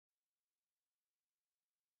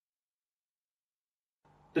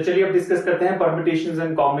तो चलिए अब डिस्कस करते हैं परम्यूटेशंस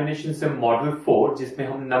एंड कॉम्बिनेशंस से मॉडल 4, जिसमें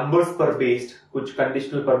हम नंबर्स पर बेस्ड कुछ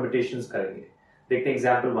कंडीशनल परम्यूटेशंस करेंगे। देखते हैं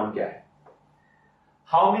एग्जांपल 1 क्या है।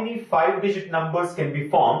 How many 5 digit numbers can be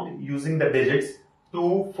formed using the digits 2,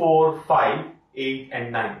 4, 5, 8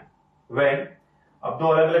 and 9 when. अब दो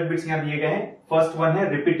अलग अलग बिट्स यहां दिए गए हैं। फर्स्ट वन है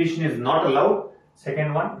repetition is not allowed,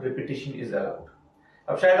 second one repetition is allowed.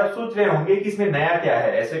 अब शायद आप सोच रहे होंगे कि इसमें नया क्या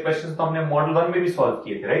है, ऐसे क्वेश्चंस तो हमने मॉडल 1 में भी सॉल्व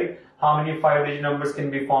किए थे, right. How many 5 digit numbers can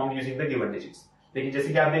be formed using the given digits. लेकिन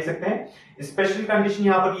जैसे कि आप देख सकते हैं स्पेशल कंडीशन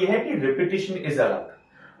यहां पर ये है कि repetition is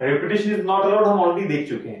allowed. Repetition is not allowed हम ऑलरेडी देख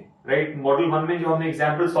चुके हैं, राइट। मॉडल 1 में जो हमने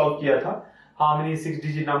एग्जांपल सॉल्व किया था, हाउ मेनी 6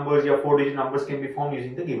 डिजिट नंबर्स या 4 digit numbers can be formed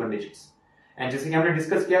using the given digits. And जैसे कि हमने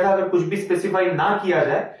डिस्कस किया था, अगर कुछ भी स्पेसिफाई ना किया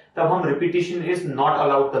जाए तब हम repetition is not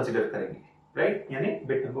allowed consider करेंगे, राइट, यानी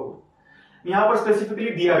बिट नंबर 1। यहां पर स्पेसिफिकली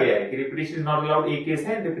दिया गया है कि रिपीटिशन इज नॉट अलाउड एक केस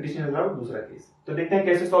है, रिपीटिशन इज अलाउड दूसरा केस। तो देखते हैं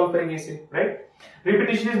कैसे सॉल्व करेंगे इसे, right.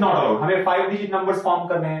 Repetition is not allowed, हमें 5 डिजिट नंबर्स फॉर्म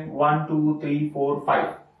करने हैं 1, 2, 3, 4,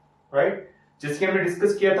 5, राइट। जिसके हमने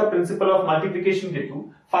डिस्कस किया था प्रिंसिपल ऑफ मल्टीप्लिकेशन के थ्रू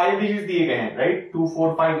 5 डिजिट्स दिए गए हैं, राइट, 2,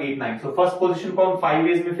 4, 5, 8, 9। सो फर्स्ट पोजीशन को हम 5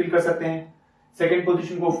 वेज में फिल कर सकते हैं, सेकंड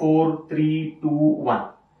पोजीशन को 4, 3, 2, 1।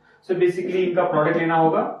 सो बेसिकली इनका प्रोडक्ट लेना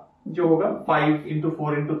होगा जो होगा 5 इंटू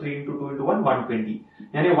 4 इंटू 3 इंटू 2 इंटू 1, 120।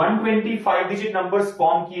 यानी 125 डिजिट नंबर्स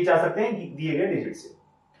फॉर्म किए जा सकते हैं दिए गए डिजिट से।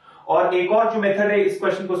 और एक और जो मेथड है इस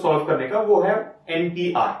क्वेश्चन को सॉल्व करने का, वो है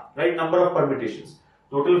NPR, right, number of permutations.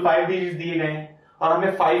 Total 5 digit दिए गए हैं और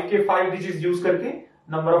हमें 5 के 5 डिजिट यूज करके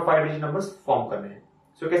number of 5 digit numbers form करने हैं।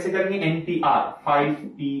 सो कैसे करेंगे? NPR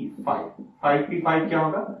 5P5। 5P5 क्या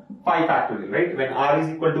होगा? 5 factorial, right. When R is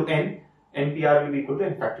equal to N, NPR will be equal to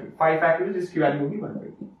N factorial. 5 factorial जिसकी वैल्यू होगी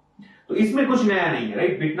 120। तो इसमें कुछ नया नहीं है,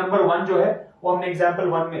 राइट। बिट नंबर 1 जो है वो हमने एग्जांपल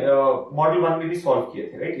 1 में मॉडल 1 में भी सॉल्व किए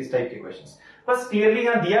थे, राइट, इस टाइप के क्वेश्चंस। बस क्लियरली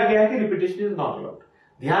यहां दिया गया है कि रिपीटिशन इज नॉट अलाउड।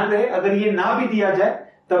 ध्यान रहे अगर ये ना भी दिया जाए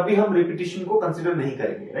तब भी हम रिपीटिशन को कंसीडर नहीं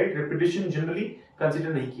करेंगे, राइट। रिपीटिशन जनरली कंसीडर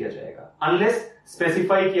नहीं किया जाएगा अनलेस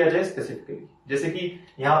स्पेसिफाई किया जाए स्पेसिफिकली। जैसे कि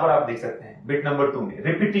यहां पर आप देख सकते हैं बिट नंबर 2 में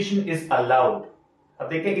रिपीटिशन इज अलाउड। अब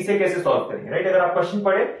देखते हैं इसे कैसे सॉल्व करेंगे, राइट। अगर आप क्वेश्चन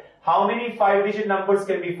पढ़े how many 5 digit numbers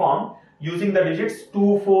can be formed using the digits 2,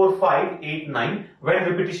 4, 5, 8, 9 when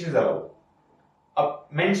repetition is allowed। अब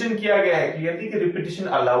मेंशन किया गया है क्लियरली कि रिपीटिशन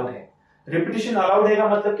अलाउड है। रिपीटिशन अलाउड है का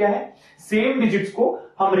मतलब क्या है? सेम डिजिट्स को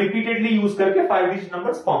हम रिपीटेडली यूज करके 5 डिजिट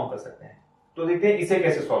नंबर्स फॉर्म कर सकते हैं। तो देखते हैं इसे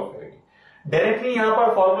कैसे सॉल्व करेंगे। डायरेक्टली यहां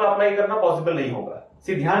पर फॉर्मूला अप्लाई करना पॉसिबल नहीं होगा।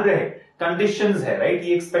 सिर्फ ध्यान रहे कंडीशंस है, राइट,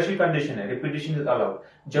 ये एक स्पेशल कंडीशन है, रिपीटिशन इज अलाउड।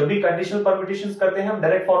 जब भी कंडीशनल परम्यूटेशंस करते हैं हम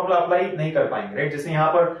डायरेक्ट फॉर्मूला अप्लाई नहीं कर पाएंगे, राइट। जैसे यहां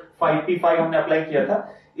पर 5P5 हमने अप्लाई किया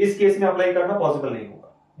था, इस केस में अप्लाई करना पॉसिबल नहीं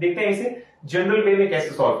होगा। देखते हैं इसे जनरल वे में कैसे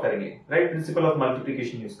सॉल्व करेंगे, right, principle of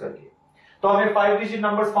multiplication use करके। तो हमें 5 डिजिट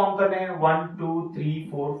नंबर्स फॉर्म करने हैं 1, 2, 3,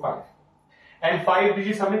 4, 5 एंड 5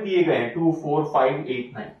 डिजिट्स हमें दिए गए हैं 2, 4, 5,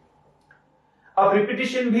 8, 9। अब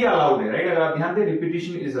रिपीटिशन भी अलाउड है, राइट। अगर आप ध्यान दें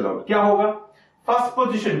रिपीटिशन इज अलाउड। क्या होगा? फर्स्ट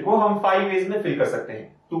पोजीशन को हम 5 वेज में फिल कर सकते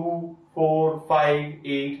हैं 2, 4, 5,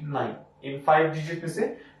 8, 9। इन 5 डिजिट में से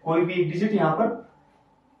कोई भी एक डिजिट यहां पर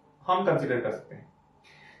हम कंसीडर कर सकते हैं।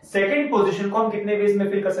 सेकेंड पोजीशन को हम कितने वेज में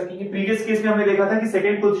फिल कर सकेंगे? प्रीवियस केस में हमने देखा था कि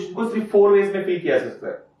सेकेंड पोजीशन को सिर्फ 4 वेज में फिल किया जा सकता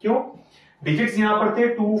है। क्यों? डिजिट्स यहां पर थे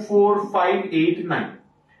 2, 4, 5, 8, 9।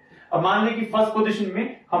 अब मान लें कि फर्स्ट पोजीशन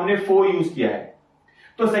में हमने 4 यूज किया है,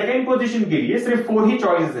 तो सेकेंड पोजीशन के लिए सिर्फ 4 ही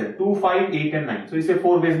चॉइसेस है 2, 5, 8 एंड 9। तो इसे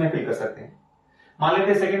 4 वेज में फिल कर सकते हैं। मान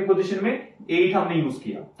लेते हैं सेकेंड पोजीशन में 8 हमने यूज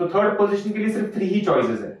किया, तो थर्ड पोजीशन के लिए सिर्फ 3 ही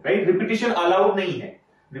चॉइसेस है, राइट। रिपीटिशन अलाउड नहीं है।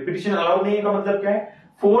 रिपीटिशन अलाउड नहीं है का मतलब क्या है?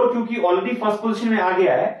 4 क्योंकि ऑलरेडी फर्स्ट पोजीशन में आ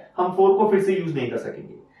गया है, हम 4 को फिर से यूज नहीं कर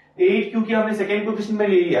सकेंगे। 8 क्योंकि हमने सेकेंड पोजीशन में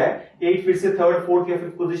ले लिया है, 8 फिर से थर्ड, फोर्थ या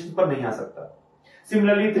फिफ्थ पोजीशन पर नहीं आ सकता।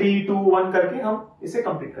 सिमिलरली 3, 2, 1 करके हम इसे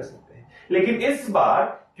कंप्लीट कर सकते हैं। लेकिन इस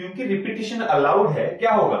बार क्योंकि रिपीटिशन अलाउड है,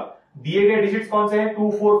 क्या होगा? दिए गए डिजिट्स कौन से हैं?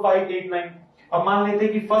 2, 4, 5, 8, 9। अब मान लेते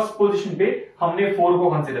हैं कि फर्स्ट पोजीशन पे हमने 4 को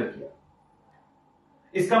कंसीडर किया।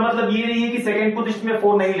 इसका मतलब ये नहीं है कि सेकेंड पोजीशन में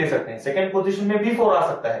 4 नहीं ले सकते हैं। सेकेंड पोजीशन में भी 4 आ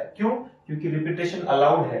सकता है। क्यों? क्योंकि रिपीटिशन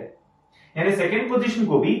अलाउड है। यानी सेकेंड पोजीशन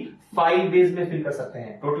को भी 5 वेज में फिल कर सकते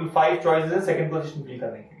हैं। टोटल 5 चॉइसेस है सेकेंड पोजीशन फिल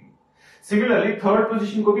करने के लिए। सिमिलरली थर्ड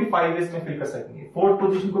पोजीशन को भी 5 वेज में फिल कर सकेंगे, फोर्थ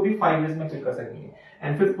पोजीशन को भी 5 वेज में फिल कर सकेंगे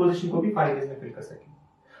एंड फिफ्थ पोजीशन को भी 5 वेज में फिल कर सकेंगे।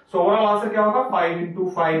 सो ओवरऑल आंसर क्या होगा? 5 into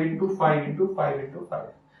 5 into 5 into 5 into 5।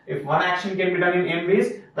 If one action can be done in m ways,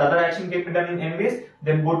 the other action can be done in n ways,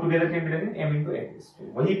 then both together can be done in m into n ways। तो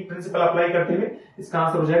वही principal apply करते हुए इसका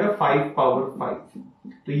answer हो जाएगा 5 power 5।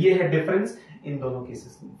 तो ये है डिफरेंस इन दोनों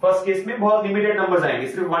केसेस में। फर्स्ट केस में बहुत लिमिटेड नंबर्स आएंगे,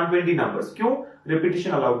 सिर्फ 120 नंबर्स। क्यों?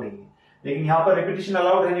 रिपीटिशन अलाउड नहीं है। लेकिन यहां पर रिपीटिशन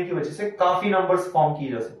अलाउड रहने की वजह से काफी नंबर्स फॉर्म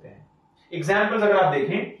किए जा सकते हैं। एग्जाम्पल्स अगर आप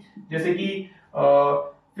देखें, जैसे कि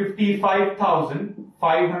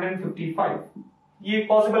 55,555, ये एक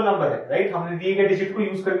पॉसिबल नंबर है, राइट? हमने दिए गए डिजिट को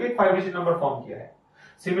यूज करके 5 डिजिट नंबर फॉर्म किया है।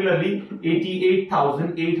 सिमिलरली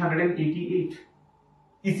 88,888,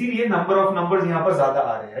 इसीलिए नंबर ऑफ नंबर्स यहां पर ज्यादा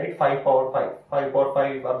आ रहे हैं, राइट? 5 पावर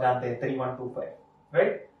 5 आप जानते हैं 3125,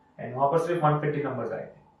 राइट? एंड वहां पर सिर्फ 120 नंबर्स आए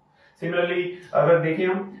थे। सिमिलरली अगर देखें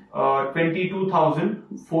हम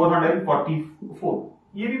 22,444,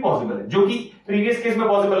 ये भी पॉसिबल है, जो कि प्रीवियस केस में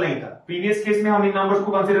पॉसिबल नहीं था। प्रीवियस केस में हम इन नंबर्स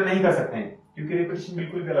को कंसीडर नहीं कर सकते हैं क्योंकि रिपीटिशन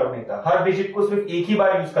बिल्कुल भी अलाउड नहीं था। हर डिजिट को सिर्फ एक ही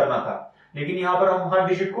बार यूज करना था, लेकिन यहां पर हम हर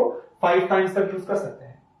डिजिट को 5 टाइम्स तक यूज कर सकते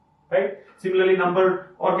हैं, राइट? सिमिलरली नंबर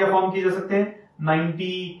और क्या फॉर्म किए जा सकते हैं?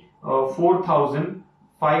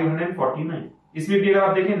 94,549, इसमें भी अगर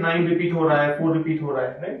आप देखें 9 रिपीट हो रहा है, 4 रिपीट हो रहा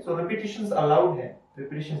है, राइट? सो रिपीटिशंस अलाउड है,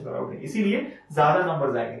 रिपीटिशंस अलाउड है, इसीलिए ज्यादा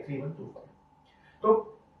नंबर्स आएंगे 3125।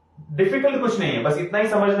 तो डिफिकल्ट कुछ नहीं है, बस इतना ही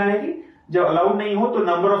समझना है कि जब अलाउड नहीं हो तो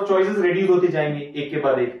नंबर ऑफ चॉइसेस रिड्यूस होते जाएंगे एक के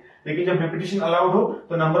बाद एक, लेकिन जब रिपीटिशन अलाउड हो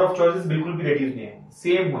तो नंबर ऑफ चॉइसेस बिल्कुल भी रिड्यूस नहीं होंगे,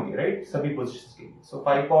 सेम होंगे, राइट? सभी पोजीशंस के लिए। सो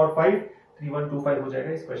 5 पावर 5 3125 हो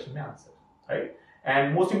जाएगा इस क्वेश्चन में answer, right?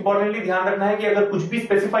 And most importantly ध्यान रखना है कि अगर कुछ भी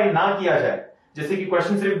स्पेसिफाई ना किया जाए, जैसे कि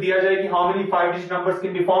क्वेश्चन सिर्फ दिया जाए कि how many 5 digit numbers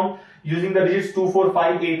can be formed using the digits 2 4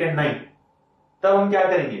 5 8 and 9, तब हम क्या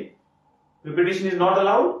करेंगे? रिपीटिशन इज नॉट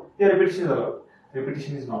अलाउड या repetition is allowed?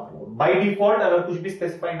 Repetition is not allowed by default. अगर कुछ भी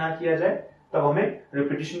स्पेसिफाई ना किया जाए तब हमें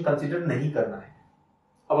रिपीटिशन कंसीडर नहीं करना है।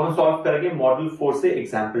 अब हम सॉल्व करेंगे मॉडल 4 से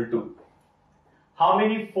example 2। How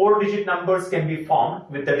many 4 digit numbers can be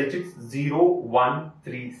formed with the digits 0 1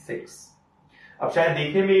 3 6? अब शायद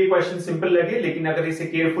देखने में ये क्वेश्चन सिंपल लगे, लेकिन अगर इसे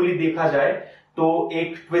केयरफुली देखा जाए तो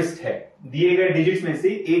एक ट्विस्ट है। दिए गए डिजिट्स में से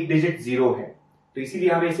एक डिजिट 0 है, तो इसीलिए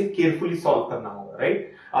हमें इसे केयरफुली सॉल्व करना होगा,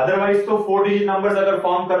 राइट? अदरवाइज तो 4 डिजिट नंबर्स अगर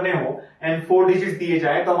फॉर्म करने हो एंड 4 डिजिट्स दिए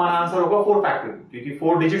जाए तो हमारा आंसर होगा 4 फैक्टोरियल, क्योंकि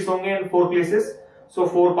 4 डिजिट्स होंगे and 4 places, so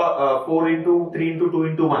 4 into 3 into 2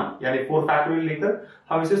 into 1 यानी 4 फैक्टोरियल लेकर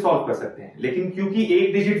हम इसे सॉल्व कर सकते हैं। लेकिन क्योंकि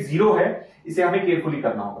एक डिजिट 0 है, इसे हमें केयरफुली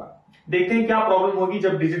करना होगा। देखते हैं क्या प्रॉब्लम होगी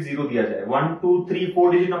जब डिजिट 0 दिया जाए। 1 2 3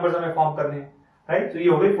 4 डिजिट नंबर्स हमें फॉर्म करने हैं, राइट? तो ये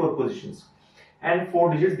हो गए 4 पोजीशंस एंड 4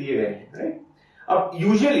 डिजिट्स दिए गए हैं, राइट? अब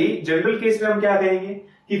यूजुअली जनरल केस में हम क्या कहेंगे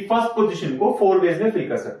कि फर्स्ट पोजीशन को 4 वेज में फिल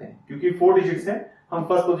कर सकते हैं, क्योंकि 4 डिजिट्स हैं, हम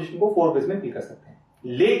फर्स्ट पोजीशन को 4 वेज में फिल कर सकते हैं।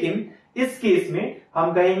 लेकिन इस केस में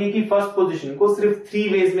हम कहेंगे कि फर्स्ट पोजीशन को सिर्फ 3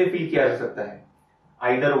 वेज में फिल किया जा सकता है,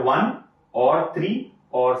 आइदर 1 और 3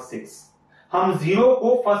 और 6। हम 0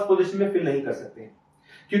 को फर्स्ट पोजीशन में फिल नहीं कर सकते,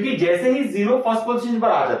 क्योंकि जैसे ही 0 फर्स्ट पोजीशन पर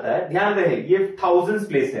आ जाता है, ध्यान रहे ये थाउजेंड्स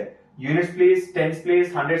प्लेस है, units place, tens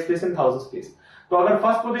place, hundreds place and thousands place. तो अगर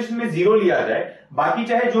फर्स्ट पोजीशन में 0 लिया जाए, बाकी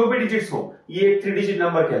चाहे जो भी डिजिट्स हो, ये एक 3 डिजिट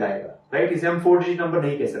नंबर कहलाएगा, राइट? इसे हम 4 डिजिट नंबर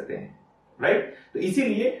नहीं कह सकते हैं, राइट? तो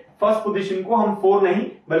इसीलिए फर्स्ट पोजीशन को हम 4 नहीं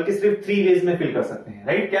बल्कि सिर्फ 3 वेज में फिल कर सकते हैं,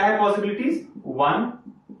 राइट? क्या है पॉसिबिलिटीज? 1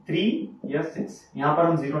 3 या 6। यहां पर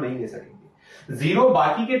हम 0 नहीं ले सकेंगे। 0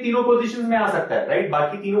 बाकी के तीनों पोजीशंस में आ सकता है, राइट?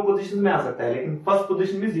 बाकी तीनों पोजीशंस में आ सकता है, लेकिन फर्स्ट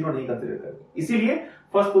पोजीशन में 0 नहीं कंसीडर करते। इसीलिए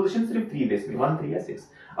फर्स्ट पोजीशन सिर्फ 3 वेज में, 1 3 या 6।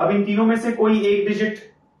 अब इन तीनों में से कोई एक डिजिट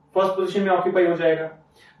फर्स्ट पोजीशन में ऑक्यूपाई हो जाएगा,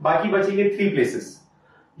 बाकी बचेंगे 3 प्लेसेस।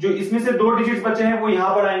 जो इसमें से 2 डिजिट्स बचे हैं वो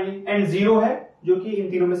यहां पर आएंगे एंड 0 है जो कि इन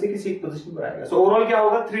तीनों में से किसी एक पोजीशन पर आएगा। सो ओवरऑल क्या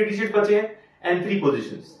होगा? 3 डिजिट बचे हैं एंड 3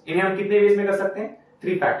 पोजीशंस। इन्हें हम कितने वेज में कर सकते हैं?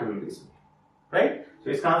 3 फैक्टोरियल वेज में, राइट?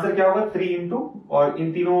 तो इसका आंसर क्या होगा? 3 इंटू, और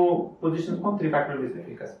इन तीनों पोजीशंस को हम 3 फैक्टोरियल वेज में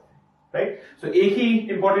फिल कर सकते हैं, राइट? सो एक ही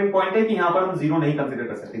इंपॉर्टेंट पॉइंट है कि यहां पर हम 0 नहीं कंसीडर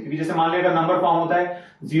कर सकते, क्योंकि जैसे मान लेगा नंबर फॉर्म होता है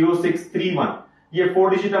 0 6 3 1, ये 4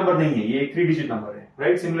 डिजिट नंबर नहीं है, ये एक 3 डिजिट नंबर है,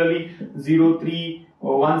 राइट? सिमिलरली 0 3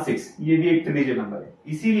 1 6, ये भी एक 3 डिजिट नंबर है।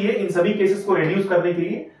 इसीलिए इन सभी केसेस को रिड्यूस करने के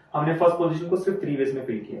लिए हमने फर्स्ट पोजीशन को सिर्फ 3 वेज में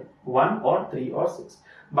फिल किया, 1 और 3 और 6।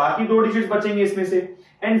 बाकी 2 डिजिट्स बचेंगे इसमें से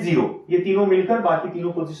एंड 0, ये तीनों मिलकर बाकी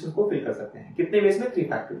तीनों पोजीशंस को फिल कर सकते हैं। कितने वेज में? 3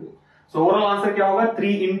 फैक्टोरियल। सो ओवरऑल आंसर क्या होगा?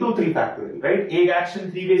 3 इंटू 3 फैक्टोरियल, राइट? एक एक्शन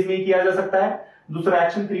 3 वेज में किया जा सकता है, दूसरा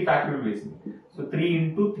एक्शन 3 फैक्टोरियल वेज में। सो 3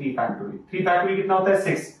 इंटू 3 फैक्टोरियल। 3 फैक्टोरियल कितना होता है?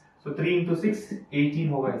 6। सो 3 इंटू 6 18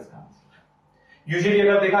 होगा इसका आंसर। यूजुअली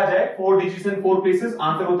अगर देखा जाए 4 डिजिट्स एंड 4 प्लेसेस,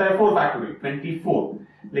 आंसर होता है 4 फैक्टोरियल 24,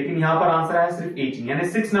 लेकिन यहां पर आंसर आया सिर्फ 18, यानी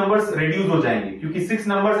 6 नंबर्स रिड्यूस हो जाएंगे, क्योंकि 6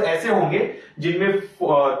 नंबर्स ऐसे होंगे जिनमें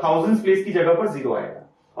थाउजेंड्स प्लेस की जगह पर 0 आएगा,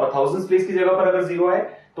 और थाउजेंड्स प्लेस की जगह पर अगर 0 आए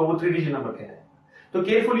तो वो 3 डिजिट नंबर कहलाएगा। तो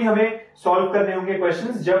केयरफुली हमें सॉल्व करने होंगे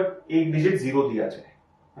क्वेश्चंस जब एक डिजिट 0 दिया जाए,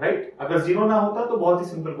 राइट? अगर 0 ना होता तो बहुत ही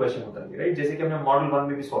सिंपल क्वेश्चन होता है, राइट? जैसे कि हमने मॉडल 1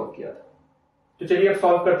 में भी सॉल्व किया था। तो चलिए अब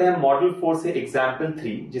सॉल्व करते हैं मॉडल 4 से एग्जाम्पल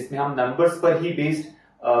 3, जिसमें हम नंबर्स पर ही बेस्ड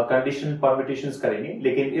कंडीशन परम्यूटेशंस करेंगे,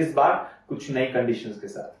 लेकिन इस बार कुछ नई कंडीशंस के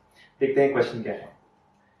साथ। देखते हैं क्वेश्चन क्या है।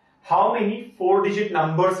 How many 4 digit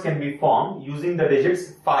numbers can be form using the digits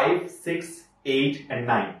 5 6 8 and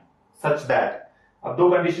 9 such that. अब 2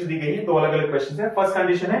 कंडीशन दी गई है, 2 अलग अलग क्वेश्चन है। फर्स्ट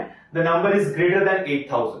कंडीशन है the number is greater than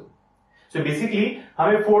 8000। So basically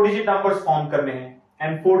हमें 4 डिजिट नंबर्स फॉर्म करने हैं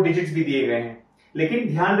एंड 4 डिजिट्स भी दिए गए हैं, लेकिन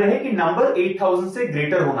ध्यान रहे कि नंबर 8000 से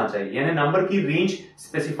ग्रेटर होना चाहिए, यानी नंबर की रेंज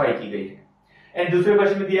स्पेसिफाई की गई है। एंड दूसरे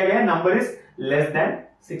क्वेश्चन में दिया गया है नंबर इज लेस देन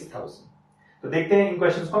 6000। तो देखते हैं इन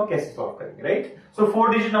क्वेश्चंस को कैसे सॉल्व करेंगे, राइट। सो 4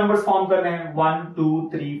 डिजिट नंबर्स फॉर्म करने हैं 1 2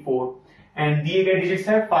 3 4 एंड दिए गए डिजिट्स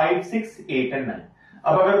है 5 6 8 एंड 9।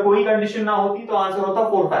 अब अगर कोई कंडीशन ना होती तो आंसर होता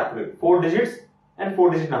 4 factorial, 4 digits and 4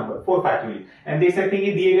 digit number 4 factorial. And देख सकते हैं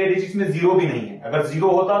कि दिए गए डिजिट्स में 0 भी नहीं है, अगर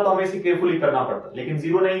 0 होता तो हमें इसे केयरफुली करना पड़ता, लेकिन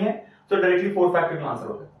 0 नहीं है तो डायरेक्टली 4 फैक्टोरियल आंसर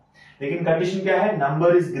हो जाता। लेकिन कंडीशन क्या है,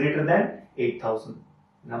 number is greater than 8000,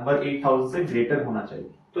 number 8000 से ग्रेटर होना चाहिए।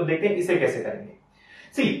 तो देखते हैं इसे कैसे करेंगे।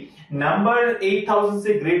 सी नंबर 8000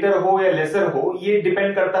 से ग्रेटर हो या लेसर हो, ये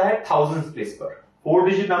डिपेंड करता है थाउजेंड्स प्लेस पर। 4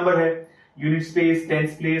 डिजिट नंबर है, unit place,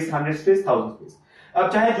 tens place, hundreds place, thousands place. अब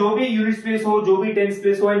चाहे जो भी यूनिट प्लेस हो, जो भी टेंस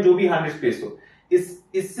प्लेस हो एंड जो भी हंड्रेड्स प्लेस हो,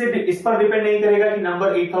 इस पर डिपेंड नहीं करेगा कि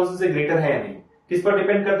नंबर 8000 से ग्रेटर है या नहीं। किस पर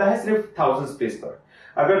डिपेंड करता है, सिर्फ थाउजेंड्स प्लेस पर।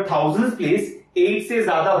 अगर थाउजेंड्स प्लेस 8 से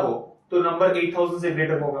ज्यादा हो तो नंबर 8000 से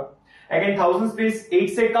ग्रेटर होगा। अगेन थाउजेंड्स प्लेस 8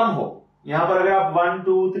 से कम हो, यहां पर अगर आप 1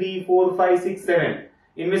 2 3 4 5 6 7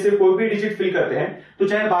 इनमें से कोई भी डिजिट फिल करते हैं तो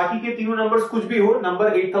चाहे बाकी के तीनों नंबर्स कुछ भी हो,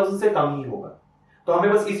 नंबर 8000 से कम ही होगा। तो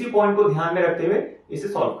हमें बस इसी पॉइंट को ध्यान में रखते हुए इसे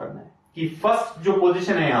सॉल्व करना है कि फर्स्ट जो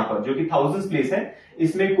पोजीशन है यहां पर जो कि थाउजेंड्स प्लेस है,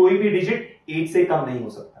 इसमें कोई भी डिजिट 8 से कम नहीं हो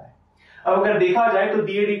सकता है। अब अगर देखा जाए तो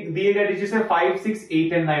दिए गए डिजिट है 5 6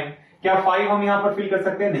 8 एंड 9। क्या 5 हम यहां पर फिल कर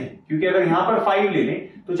सकते हैं? नहीं, क्योंकि अगर यहां पर 5 ले लें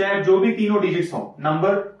तो चाहे जो भी तीनों डिजिट्स हो,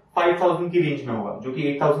 नंबर 5000 की रेंज में होगा, जो कि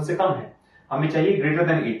 8000 से कम है। हमें चाहिए ग्रेटर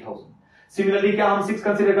देन 8000। सिमिलरली क्या हम 6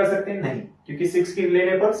 कंसीडर कर सकते हैं? नहीं, क्योंकि 6 की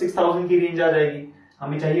लेने पर 6000 की रेंज आ जाएगी।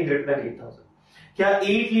 हमें चाहिए ग्रेटर देन 8000। क्या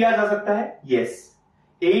 8 लिया जा सकता है? यस,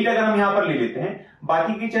 8 अगर हम यहां पर ले लेते हैं,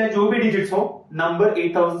 बाकी की चाहे जो भी डिजिट्स हो, नंबर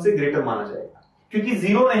 8000 से ग्रेटर माना जाएगा, क्योंकि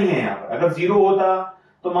 0 नहीं है यहां पर। अगर 0 होता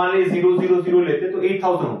तो मान लीजिए 0 0 0 लेते तो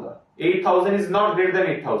 8000 होता। 8000 इज नॉट ग्रेटर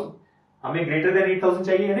देन 8000। हमें ग्रेटर देन 8000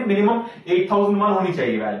 चाहिए, यानी मिनिमम 8001 होनी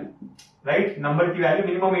चाहिए वैल्यू, राइट। नंबर की वैल्यू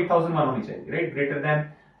मिनिमम 8001 होनी चाहिए, राइट। ग्रेटर देन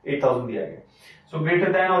 8000 दिया गया, सो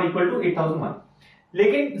ग्रेटर देन और इक्वल टू 8001।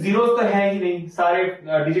 लेकिन जीरोस तो है ही नहीं, सारे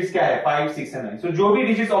डिजिट्स क्या है 5 6 एंड 9। सो जो भी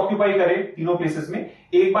डिजिट्स ऑक्यूपाई करे तीनों प्लेसेस में,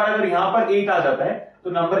 एक बार अगर यहां पर 8 आ जाता है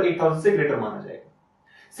तो नंबर 8000 से ग्रेटर माना जाएगा।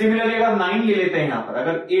 सिमिलरली अगर 9 ले लेते हैं यहां पर,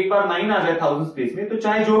 अगर एक बार 9 आ जाए थाउजेंड प्लेस में, तो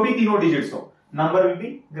चाहे जो भी तीनों डिजिट्स हो, number will be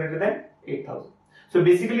greater than 8000। So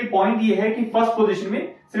basically point ये है कि फर्स्ट पोजीशन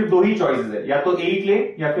में सिर्फ 2 ही चॉइसेस है, या तो 8 ले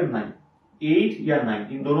या फिर 9। 8 या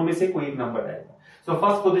 9 इन दोनों में से कोई एक नंबर आएगा। सो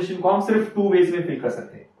फर्स्ट पोजीशन को हम सिर्फ 2 वेज में फिल कर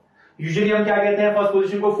सकते हैं। यूजुअली हम क्या कहते हैं, फर्स्ट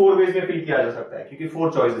पोजीशन को 4 वेज में फिल किया जा सकता है, क्योंकि 4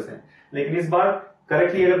 चॉइसेस हैं। लेकिन इस बार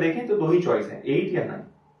करेक्टली अगर देखें तो 2 ही चॉइस है, 8 या 9।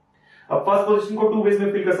 अब फर्स्ट पोजीशन को 2 वेज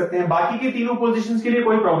में फिल कर सकते हैं। बाकी के तीनों पोजीशंस के लिए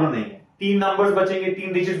कोई प्रॉब्लम नहीं है। 3 नंबर्स बचेंगे,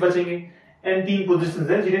 3 डिजिट्स बचेंगे एंड 3 पोजीशंस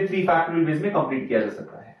हैं जिन्हें 3 फैक्टोरियल वेज में कंप्लीट किया जा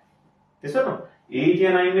सकता है। जैसे ना 8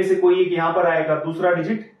 या 9 में से कोई एक यहां पर आएगा, दूसरा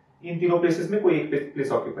डिजिट इन तीनों प्लेसेस में कोई एक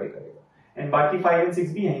प्लेस ऑक्यूपाई करेगा एंड बाकी 5 एंड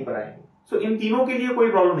 6 भी यहीं पर आएंगे। सो इन तीनों के लिए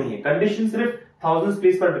कोई प्रॉब्लम नहीं है। कंडीशन सिर्फ थाउजेंड्स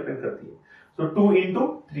प्लेस पर डिपेंड करती है। सो 2 into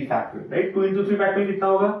 3 factorial, right. 2 into 3 factorial कितना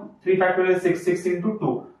होगा? 3 फैक्टोरियल 6, 6 इंटू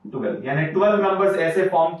 2 12, यानी 12 नंबर्स ऐसे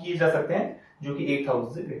फॉर्म किए जा सकते हैं जो कि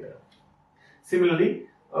 8000 से ग्रेटर है। सिमिलरली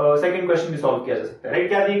सेकंड क्वेश्चन भी सॉल्व किया जा सकता है, राइट।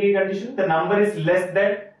 क्या दी गई condition? The number is less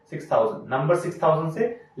than 6000। Number 6000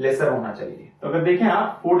 से लेसर होना चाहिए। तो अगर देखें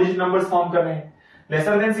आप 4 डिजिट नंबर्स फॉर्म कर रहे हैं,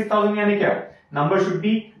 लेसर देन 6000 यानी क्या? Number should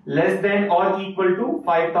be less than और इक्वल टू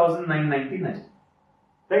 5999,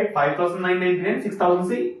 राइट। 5999 6000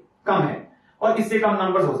 से कम है और इससे कम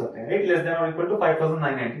नंबर्स हो सकते हैं, राइट। लेस देन और इक्वल टू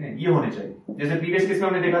 5999 ये होने चाहिए। जैसे प्रीवियस केस में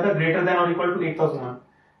हमने देखा था ग्रेटर देन और इक्वल टू 8001,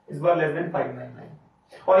 इस बार लेस देन 599।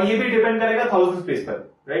 और ये भी डिपेंड करेगा थाउजेंड स्पेस पर,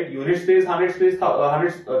 right. Unit space, 100 space,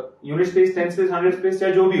 100 unit space, 10 space, 100 space,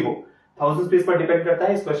 चाहे जो भी हो, थाउजेंड स्पेस पर डिपेंड करता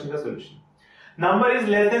है इस क्वेश्चन का solution. Number is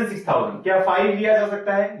less than 6000। क्या 5 लिया जा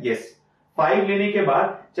सकता है? यस। 5 लेने के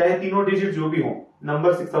बाद चाहे तीनों डिजिट जो भी हो,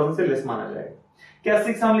 नंबर 6000 से लेस माना जाएगा। क्या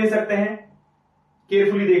 6 हम ले सकते हैं?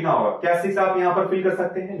 केयरफुली देखना होगा। क्या 6 आप यहां पर फिल कर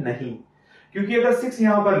सकते हैं? नहीं, क्योंकि अगर 6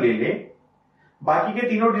 यहां पर ले ले, बाकी के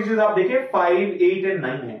तीनों डिजिट आप देखें 5 8 एंड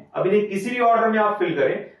 9 है। अब इन्हें किसी भी ऑर्डर में आप फिल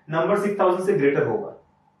करें, नंबर 6000 से ग्रेटर होगा,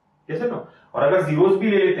 जैसे ना। और अगर जीरोस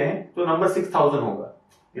भी ले लेते हैं तो नंबर 6000 होगा,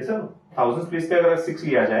 जैसे ना। थाउजेंड प्लेस पे अगर 6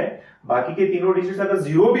 लिया जाए, बाकी के तीनों डिजिट अगर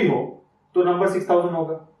 0 भी हो तो नंबर 6000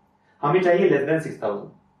 होगा। हमें चाहिए लेस देन 6000,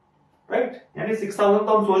 राइट। यानी 6000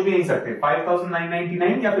 तो हम सोच भी नहीं सकते,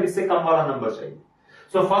 5999 या फिर इससे कम वाला नंबर चाहिए।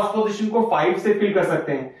 सो फर्स्ट पोजीशन को 5 से फिल कर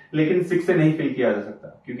सकते हैं, लेकिन 6 से नहीं फिल किया जा सकता,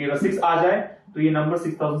 क्योंकि अगर 6 आ जाए तो ये नंबर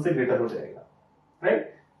 6000 से ग्रेटर हो जाएगा,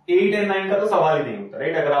 राइट। 8 एंड 9 का तो सवाल ही नहीं होता,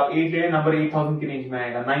 राइट। अगर आप 8 ले नंबर 8000 की रेंज में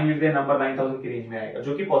आएगा, 9 ले नंबर 9000 की रेंज में आएगा,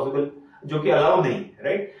 जो कि पॉसिबल जो कि अलाउ नहीं है,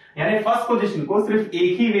 राइट। यानी फर्स्ट पोजीशन को सिर्फ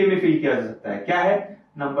एक ही वे में फिल किया जा सकता है, क्या है,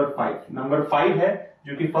 नंबर 5 है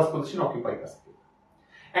जो कि फर्स्ट पोजीशन ऑक्यूपाई कर सकती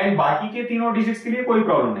है। एंड बाकी के तीनों डिजिट्स के लिए कोई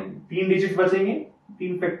प्रॉब्लम नहीं, 3 डिजिट्स बचेंगे,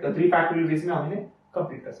 3 फैक्टोरियल बेस में हम इन्हें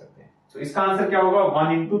कंप्लीट कर सकते हैं। तो इसका आंसर क्या होगा,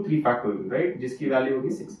 1 into 3 फैक्टोरियल, राइट, जिसकी वैल्यू होगी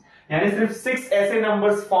 6। यानी सिर्फ 6 ऐसे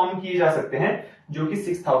नंबर्स फॉर्म किए जा सकते हैं जो कि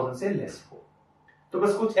 6000 से लेस हो। तो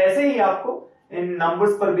बस कुछ ऐसे ही आपको इन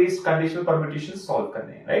नंबर्स पर बेस्ड कंडीशनल परम्यूटेशन सॉल्व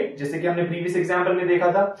करने हैं, राइट। जैसे कि हमने प्रीवियस एग्जांपल में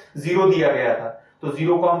देखा था, 0 दिया गया था, तो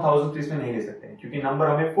 0 को हम 1000 प्लेस में नहीं ले सकते हैं, क्योंकि नंबर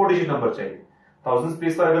हमें 4 डिजिट नंबर चाहिए। 1000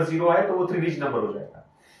 प्लेस पर अगर 0 आए तो वो 3 डिजिट नंबर हो जाएगा।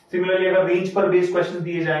 सिमिलरली अगर रेंज पर बेस्ड क्वेश्चन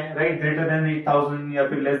दिए जाए, राइट, ग्रेटर देन 8000 या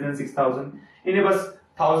फिर लेस देन 6000, इन्हें बस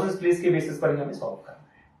 1000 प्लेस के बेसिस पर ही हमें सॉल्व करना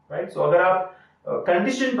है, राइट। सो अगर आप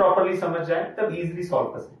कंडीशन प्रॉपर्ली समझ जाए तब इजीली सॉल्व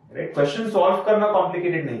कर सकते हैं, राइट। क्वेश्चन सॉल्व करना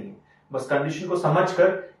कॉम्प्लिकेटेड नहीं है, बस कंडीशन को समझकर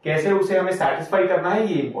कैसे उसे हमें सेटिस्फाई करना है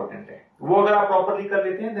ये इंपॉर्टेंट है। वो अगर आप प्रॉपर्ली कर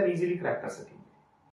लेते हैं देन इजीली क्रैक कर सकेंगे।